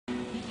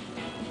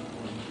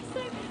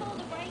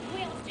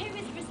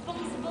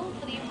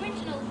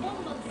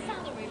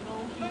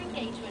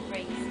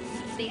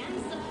The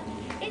answer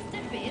is De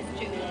Beers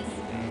Jewelers.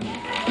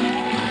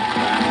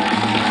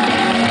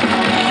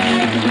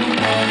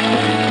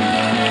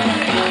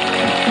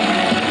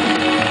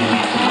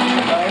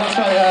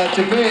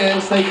 De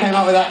Beers, they came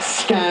up with that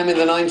scam in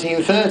the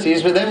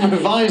 1930s, but then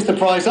revised the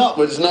price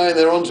upwards, knowing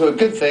they're onto a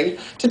good thing,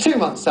 to 2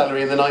 months'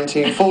 salary in the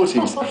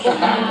 1940s.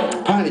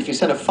 Apparently, if you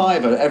send a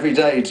fiver every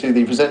day to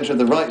the presenter of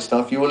The Right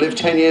Stuff, you will live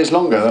 10 years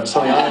longer. That's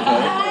something I've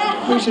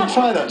heard. We should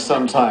try that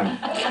sometime.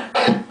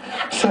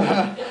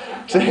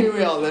 So here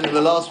we are then in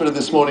the last bit of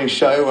this morning's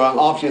show.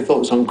 After your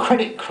thoughts on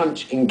credit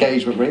crunch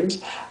engagement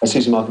rings.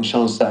 Susan, Mark and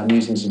Sean's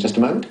musings in just a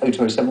moment.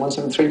 0207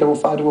 173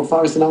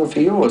 5555 is the number for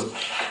yours.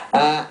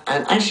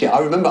 And actually, I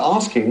remember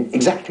asking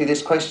exactly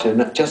this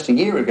question just a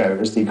year ago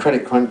as the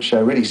credit crunch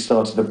really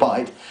started to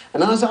bite.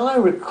 And as I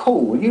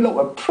recall, you lot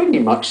were pretty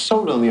much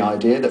sold on the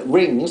idea that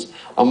rings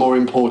are more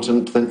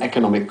important than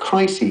economic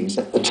crises.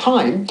 At the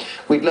time,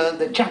 we'd learned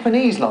that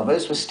Japanese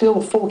lovers were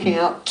still forking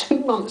out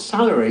 2 months'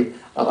 salary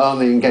on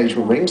the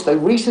engagement rings, though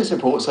recent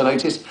reports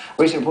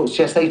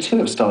suggest they too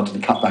have started to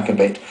cut back a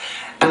bit.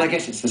 And I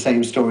guess it's the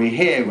same story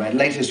here, where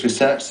latest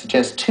research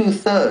suggests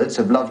 2/3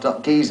 of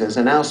loved-up geezers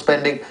are now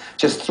spending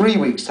just 3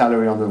 weeks'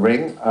 salary on the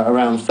ring,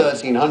 around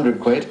 1,300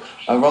 quid,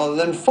 rather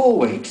than 4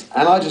 weeks.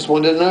 And I just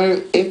want to know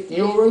if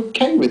you're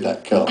okay with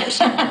that, Carlos.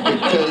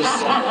 Because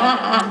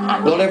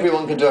not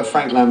everyone can do a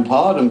Frank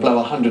Lampard and blow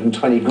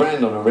 120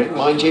 grand on a ring.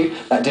 Mind you,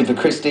 that did for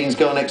Christine's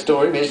girl next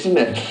door image, didn't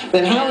it?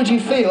 Then how would you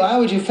feel? How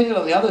would you feel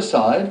on the other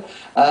side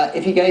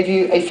if he gave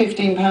you a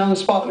 £15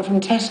 sparkler from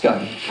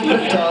Tesco?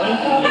 Look,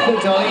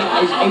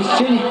 darling,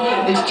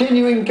 it's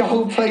genuine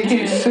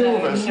gold-plated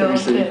silver,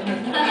 Susie.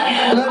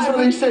 And that's what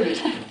they said,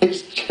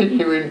 it's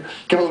genuine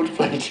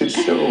gold-plated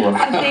silver.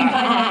 I think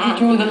I'd have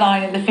to draw the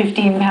line at the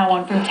 £15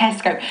 one from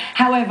Tesco.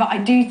 However, I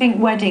do think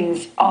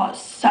weddings are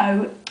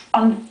so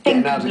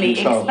unthinkably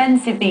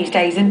expensive these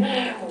days, and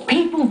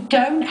people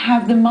don't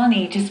have the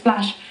money to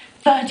splash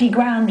 30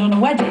 grand on a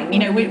wedding, you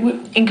know,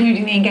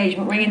 including the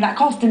engagement ring and that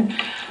cost. And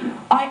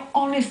I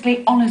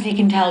honestly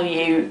can tell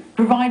you,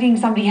 providing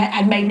somebody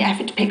had made an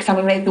effort to pick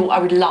someone they thought I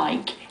would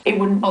like, it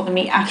wouldn't bother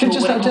me at all.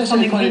 Just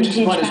something quite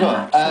interesting point as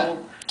well.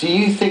 Do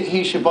you think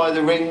he should buy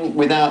the ring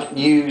without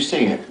you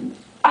seeing it?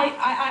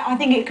 I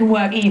think it can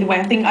work either way.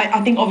 I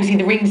think obviously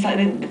the ring size,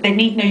 they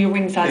need to know your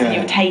ring size and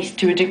your taste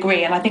to a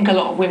degree, and I think a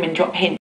lot of women drop hints.